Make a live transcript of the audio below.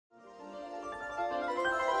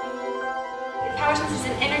Powersmiths is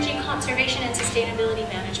an energy conservation and sustainability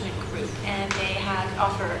management group, and they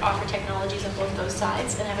offer technologies on both those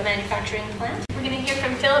sides and have a manufacturing plant. We're going to hear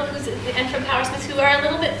from Philip and from Powersmiths, who are a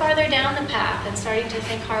little bit farther down the path and starting to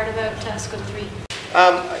think hard about Scope 3.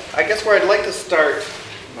 I guess where I'd like to start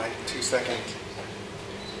my 2-second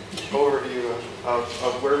overview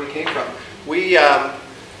of where we came from.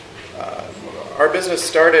 Our business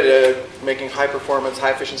started making high-performance,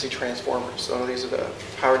 high-efficiency transformers. So these are the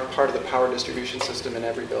part of the power distribution system in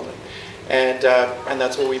every building, and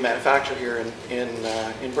that's what we manufacture here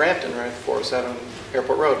in Brampton, right, 407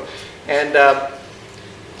 Airport Road. And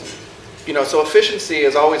so efficiency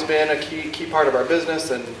has always been a key part of our business.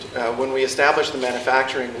 And when we established the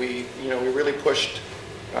manufacturing, we really pushed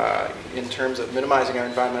in terms of minimizing our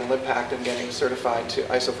environmental impact and getting certified to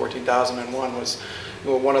ISO 14001 was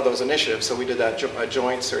one of those initiatives. So we did that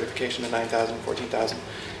joint certification of 9,000, 14,000.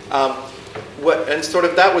 And sort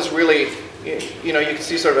of that was really, you can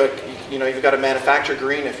see sort of, you've got to manufacture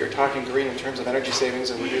green if you're talking green in terms of energy savings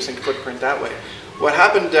and reducing footprint that way. What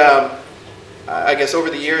happened, I guess over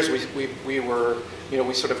the years,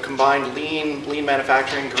 we sort of combined lean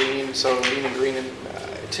manufacturing, green, so lean and green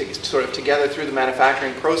sort of together through the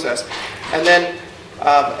manufacturing process. And then,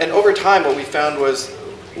 and over time, what we found was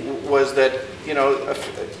that,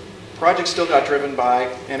 projects still got driven by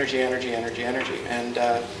energy, and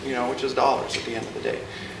which is dollars at the end of the day.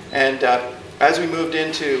 And as we moved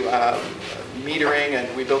into metering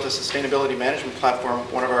and we built a sustainability management platform,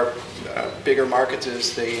 one of our bigger markets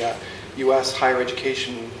is the U.S. higher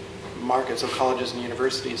education market, so colleges and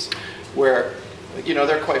universities, where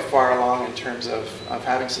they're quite far along in terms of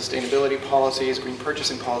having sustainability policies, green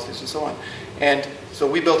purchasing policies, and so on. And so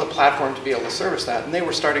we built a platform to be able to service that, and they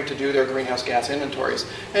were starting to do their greenhouse gas inventories.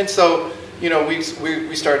 And so,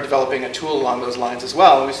 we started developing a tool along those lines as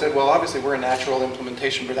well. And we said, well, obviously we're a natural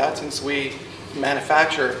implementation for that since we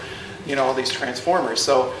manufacture, all these transformers.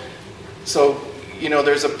 So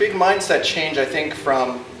there's a big mindset change, I think,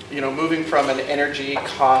 from moving from an energy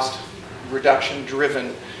cost reduction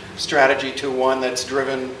driven strategy to one that's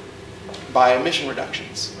driven by emission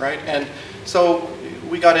reductions, right? And so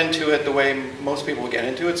we got into it the way most people would get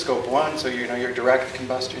into it, Scope 1, so your direct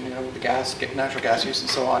combustion, the gas, natural gas use and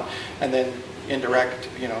so on, and then indirect,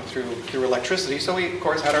 through electricity. So we, of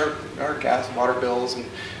course, had our gas and water bills, and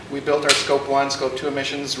we built our Scope 1, Scope 2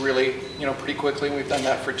 emissions really, pretty quickly. We've done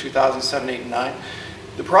that for 2007, 8, and 9.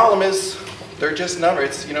 The problem is they're just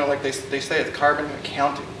numbers. It's, like they say, it's carbon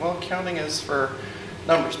accounting. Well, accounting is for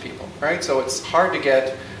numbers people, right? So it's hard to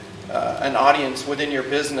get an audience within your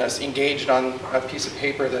business engaged on a piece of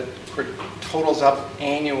paper that totals up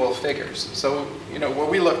annual figures. So, what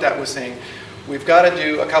we looked at was saying, we've got to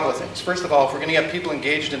do a couple of things. First of all, if we're going to get people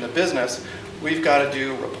engaged in the business, we've got to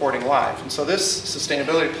do reporting live. And so this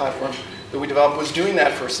sustainability platform that we developed was doing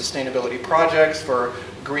that for sustainability projects, for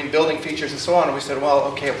green building features and so on. And we said, well,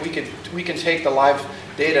 okay, if we can take the live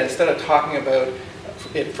data, instead of talking about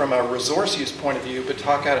it from a resource use point of view, but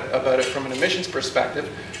talk about it from an emissions perspective,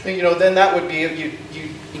 then that would be, you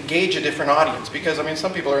engage a different audience. Because,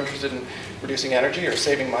 some people are interested in reducing energy or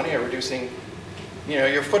saving money or reducing,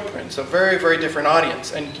 your footprint. So very, very different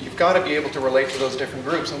audience. And you've got to be able to relate to those different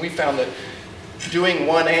groups. And we found that doing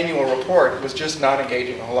one annual report was just not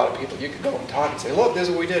engaging a whole lot of people. You could go and talk and say, look, this is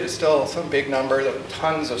what we did. It's still some big number,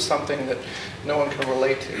 tons of something that no one can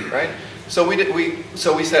relate to, right? So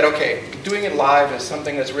we said, okay, doing it live is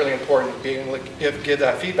something that's really important, being able to give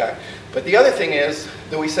that feedback. But the other thing is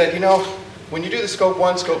that we said, when you do the Scope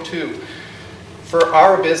 1, Scope 2, for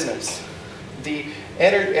our business, the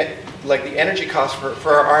energy cost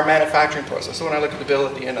for our manufacturing process. So when I look at the bill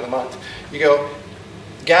at the end of the month, you go,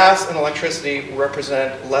 gas and electricity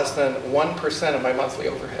represent less than 1% of my monthly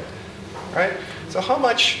overhead, right? So how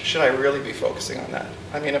much should I really be focusing on that?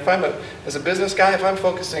 If as a business guy, if I'm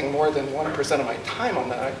focusing more than 1% of my time on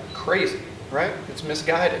that, I'm crazy, right? It's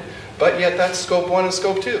misguided. But yet that's Scope 1 and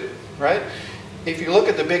Scope 2, right? If you look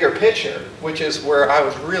at the bigger picture, which is where I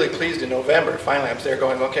was really pleased in November, finally I was there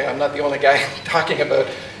going, okay, I'm not the only guy talking about,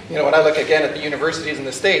 when I look again at the universities in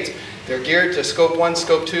the States, they're geared to Scope 1,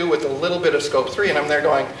 Scope 2 with a little bit of Scope 3, and I'm there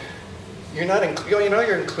going,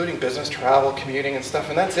 you're including business travel, commuting and stuff,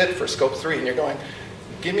 and that's it for Scope 3, and you're going,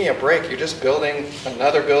 give me a break. You're just building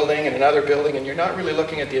another building and another building, and you're not really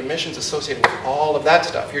looking at the emissions associated with all of that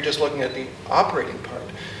stuff. You're just looking at the operating part.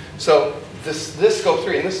 So this Scope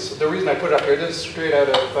 3, and this is the reason I put it up here, this is straight out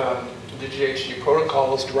of the GHG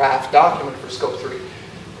protocols draft document for Scope 3.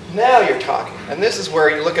 Now you're talking, and this is where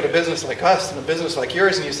you look at a business like us and a business like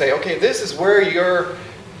yours, and you say, okay, this is where your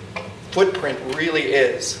footprint really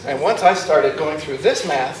is. And once I started going through this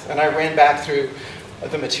math, and I ran back through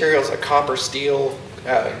the materials like copper, steel,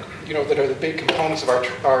 that are the big components of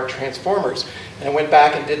our transformers, and went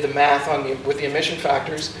back and did the math with the emission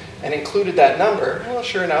factors and included that number, well,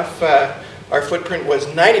 sure enough, our footprint was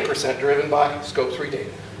 90% driven by Scope 3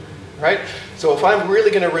 data, right? So if I'm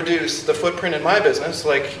really going to reduce the footprint in my business,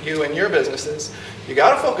 like you and your businesses, you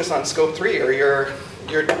got to focus on Scope 3 or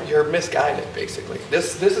you're misguided, basically.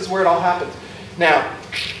 This is where it all happens. Now,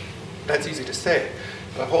 that's easy to say,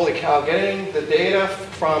 but holy cow, getting the data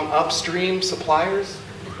from upstream suppliers,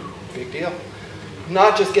 big deal.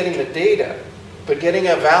 Not just getting the data, but getting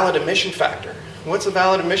a valid emission factor. What's a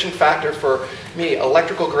valid emission factor for me?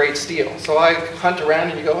 Electrical grade steel. So I hunt around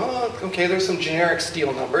and you go, oh, okay, there's some generic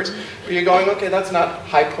steel numbers. But you're going, okay, that's not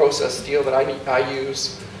high process steel that I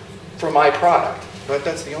use for my product. But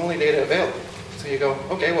that's the only data available. So you go,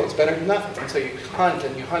 okay, well, it's better than nothing. And so you hunt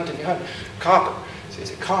and you hunt and you hunt. Copper. So you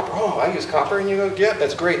say, copper, oh, I use copper. And you go, yeah,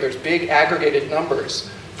 that's great. There's big aggregated numbers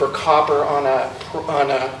for copper on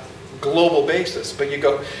a global basis. But you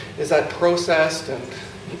go, is that processed and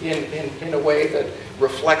in a way that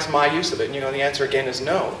reflects my use of it? And the answer again is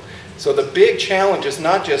no. So the big challenge is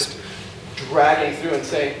not just dragging through and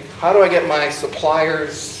saying, how do I get my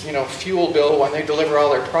suppliers, fuel bill when they deliver all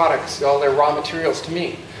their products, all their raw materials to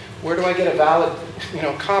me? Where do I get a valid,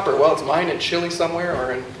 copper? Well, it's mined in Chile somewhere,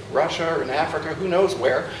 or in Russia, or in Africa, who knows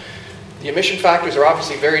where. The emission factors are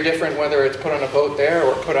obviously very different, whether it's put on a boat there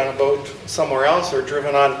or put on a boat somewhere else or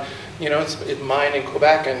driven on, it's mined in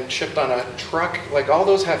Quebec and shipped on a truck. Like, all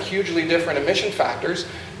those have hugely different emission factors,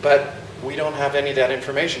 but we don't have any of that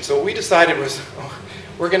information. So what we decided was,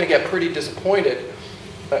 we're going to get pretty disappointed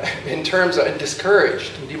in terms of, and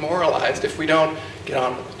discouraged and demoralized if we don't get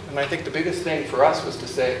on with it. And I think the biggest thing for us was to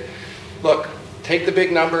say, look, take the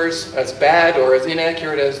big numbers, as bad or as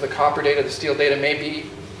inaccurate as the copper data, the steel data may be,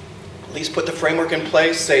 at least put the framework in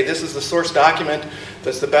place, say this is the source document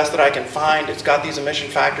that's the best that I can find. It's got these emission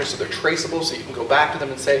factors so they're traceable, so you can go back to them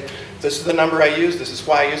and say, this is the number I used, this is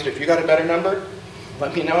why I used it. If you got a better number,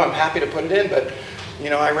 let me know, I'm happy to put it in, but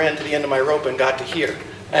I ran to the end of my rope and got to here.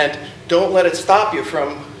 And don't let it stop you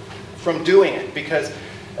from doing it, because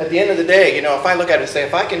at the end of the day, if I look at it and say,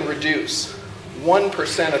 if I can reduce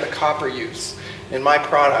 1% of the copper use in my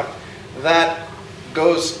product, that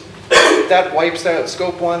wipes out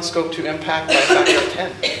Scope 1, Scope 2 impact by a factor of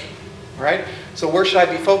 10, right? So where should I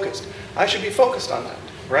be focused? I should be focused on that,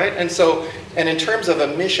 right? And in terms of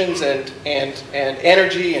emissions and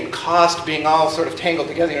energy and cost being all sort of tangled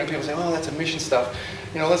together, people say, oh, that's emission stuff.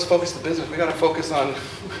 Let's focus the business. We got to focus on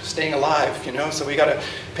staying alive, so we got to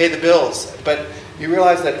pay the bills. But you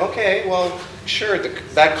realize that, okay, well, sure,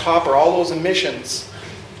 that copper, all those emissions,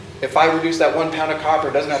 if I reduce that 1 pound of copper,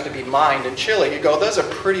 it doesn't have to be mined in Chile. You go, that's a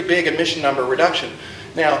pretty big emission number reduction.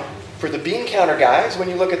 Now, for the bean counter guys, when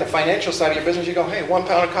you look at the financial side of your business, you go, hey, 1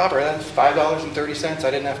 pound of copper, that's $5.30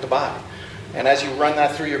 I didn't have to buy. And as you run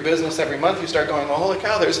that through your business every month, you start going, well, holy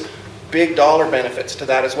cow, there's big dollar benefits to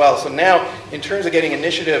that as well. So now, in terms of getting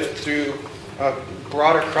initiative through a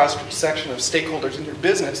broader cross-section of stakeholders in your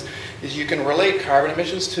business, is you can relate carbon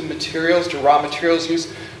emissions to materials, to raw materials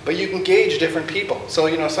use, but you can gauge different people. So,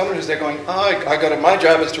 someone who's there going, my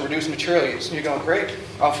job is to reduce material use. And you're going, great,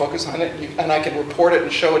 I'll focus on it, and I can report it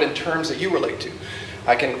and show it in terms that you relate to.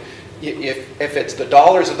 I can, if it's the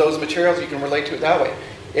dollars of those materials, you can relate to it that way.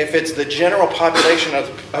 If it's the general population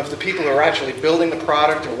of the people who are actually building the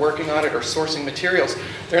product or working on it or sourcing materials,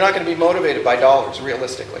 they're not going to be motivated by dollars,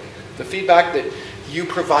 realistically. The feedback that you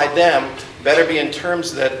provide them better be in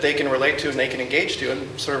terms that they can relate to and they can engage to,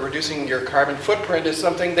 and sort of reducing your carbon footprint is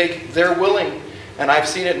something they're willing, and I've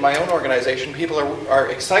seen it in my own organization, people are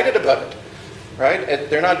excited about it, right?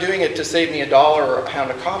 They're not doing it to save me $1 or a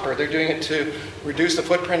pound of copper, they're doing it to reduce the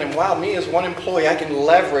footprint, and wow, me as one employee, I can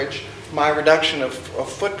leverage my reduction of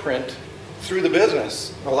footprint through the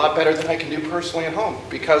business a lot better than I can do personally at home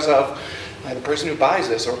because of the person who buys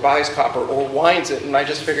this or buys copper or winds it, and I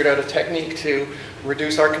just figured out a technique to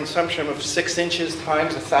reduce our consumption of 6 inches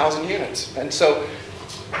times 1,000 units. And so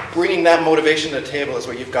bringing that motivation to the table is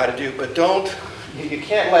what you've got to do, but you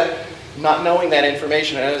can't let not knowing that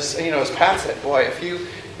information, as Pat said, boy, if you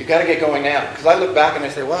got to get going now. Because I look back and I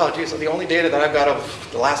say, wow, geez, the only data that I've got of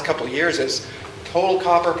the last couple of years is total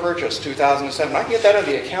copper purchase 2007. I can get that out of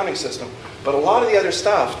the accounting system, but a lot of the other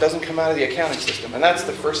stuff doesn't come out of the accounting system, and that's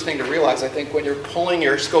the first thing to realize. I think when you're pulling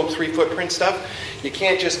your Scope 3 footprint stuff, you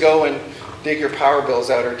can't just go and dig your power bills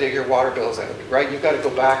out or dig your water bills out, right? You've got to go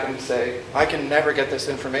back and say, I can never get this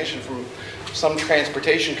information from some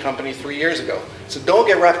transportation company 3 years ago. So don't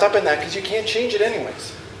get wrapped up in that, because you can't change it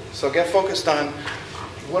anyways. So get focused on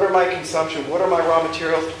What are my consumption? What are my raw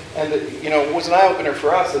materials? And what was an eye-opener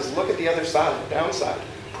for us is look at the other side, the downside.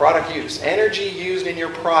 Product use. Energy used in your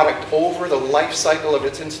product over the life cycle of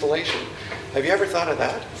its installation. Have you ever thought of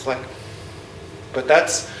that? It's like, but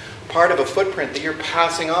that's part of a footprint that you're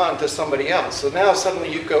passing on to somebody else. So now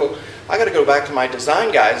suddenly you go, I got to go back to my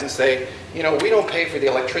design guys and say, we don't pay for the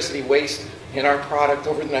electricity waste in our product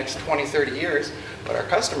over the next 20, 30 years, but our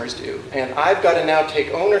customers do. And I've got to now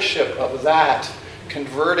take ownership of that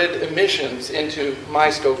converted emissions into my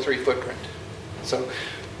Scope 3 footprint. So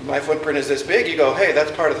my footprint is this big, you go, hey,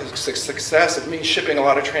 that's part of the success of me shipping a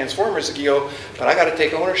lot of transformers. You go, but I got to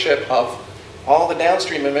take ownership of all the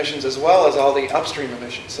downstream emissions as well as all the upstream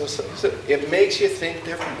emissions. So it makes you think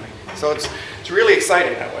differently. So it's really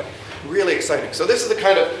exciting that way. Really exciting. So this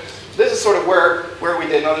is sort of where we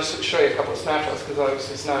did, and I'll just show you a couple of snapshots because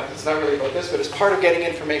it's not really about this, but it's part of getting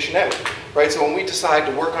information out, right? So when we decide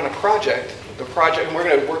to work on a project, and we're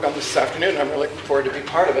going to work on this afternoon, I'm really looking forward to be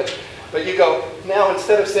part of it, but you go, now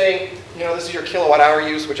instead of saying, this is your kilowatt hour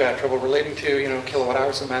use, which I have trouble relating to, kilowatt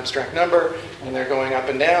hour is some abstract number, and they're going up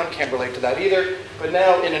and down, can't relate to that either, but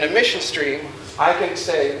now in an emission stream, I can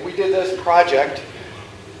say, we did this project,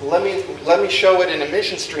 let me show it in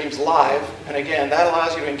emission streams live, and again, that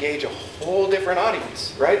allows you to engage a whole different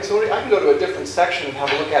audience, right? So I can go to a different section and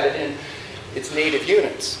have a look at it in its native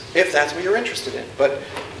units, if that's what you're interested in. But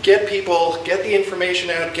get the information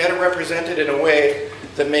out, get it represented in a way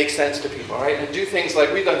that makes sense to people, right? And do things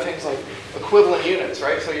like, we've done things like equivalent units,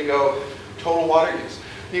 right? So you go, total water use.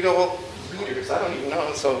 You go, well, liters, I don't even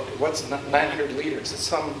know, so what's 900 liters? It's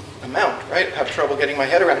some amount, right? I have trouble getting my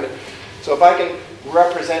head around it. So if I can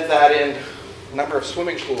represent that in number of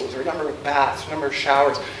swimming pools, or number of baths, number of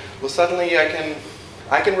showers, well, suddenly I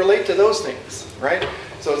can relate to those things, right?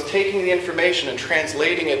 So it's taking the information and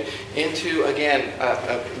translating it into, again,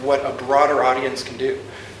 what a broader audience can do.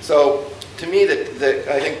 So to me,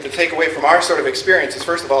 I think the takeaway from our sort of experience is,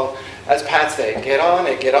 first of all, as Pat said, get on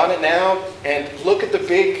it now, and look at the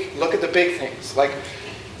big things. Like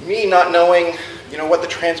me not knowing, what the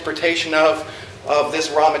transportation of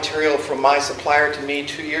this raw material from my supplier to me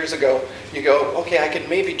 2 years ago, you go, okay, I could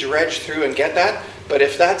maybe dredge through and get that, but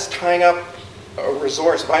if that's tying up a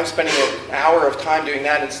resource, if I'm spending an hour of time doing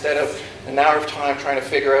that instead of an hour of time trying to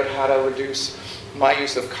figure out how to reduce my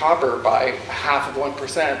use of copper by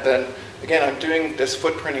 0.5%, then again, I'm doing this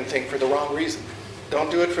footprinting thing for the wrong reason. Don't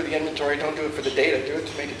do it for the inventory, don't do it for the data, do it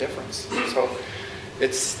to make a difference. So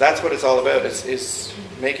that's what it's all about, is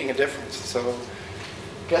making a difference. So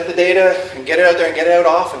get the data and get it out there and get it out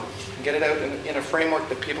often. And get it out in a framework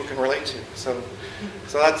that people can relate to. So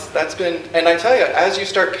that's been, and I tell you, as you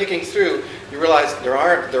start picking through, you realize there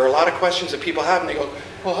are a lot of questions that people have, and they go,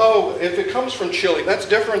 well, if it comes from Chile, that's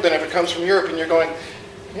different than if it comes from Europe, and you're going,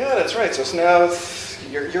 yeah, that's right. So now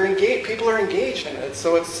you're engaged, people are engaged in it.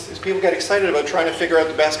 So it's people get excited about trying to figure out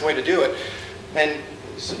the best way to do it. And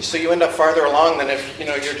so you end up farther along than if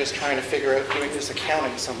you're just trying to figure out doing this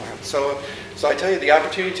accounting somewhere. So I tell you, the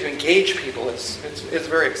opportunity to engage people is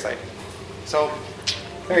very exciting. So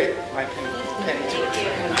there you go, my opinion. Thank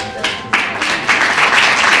you.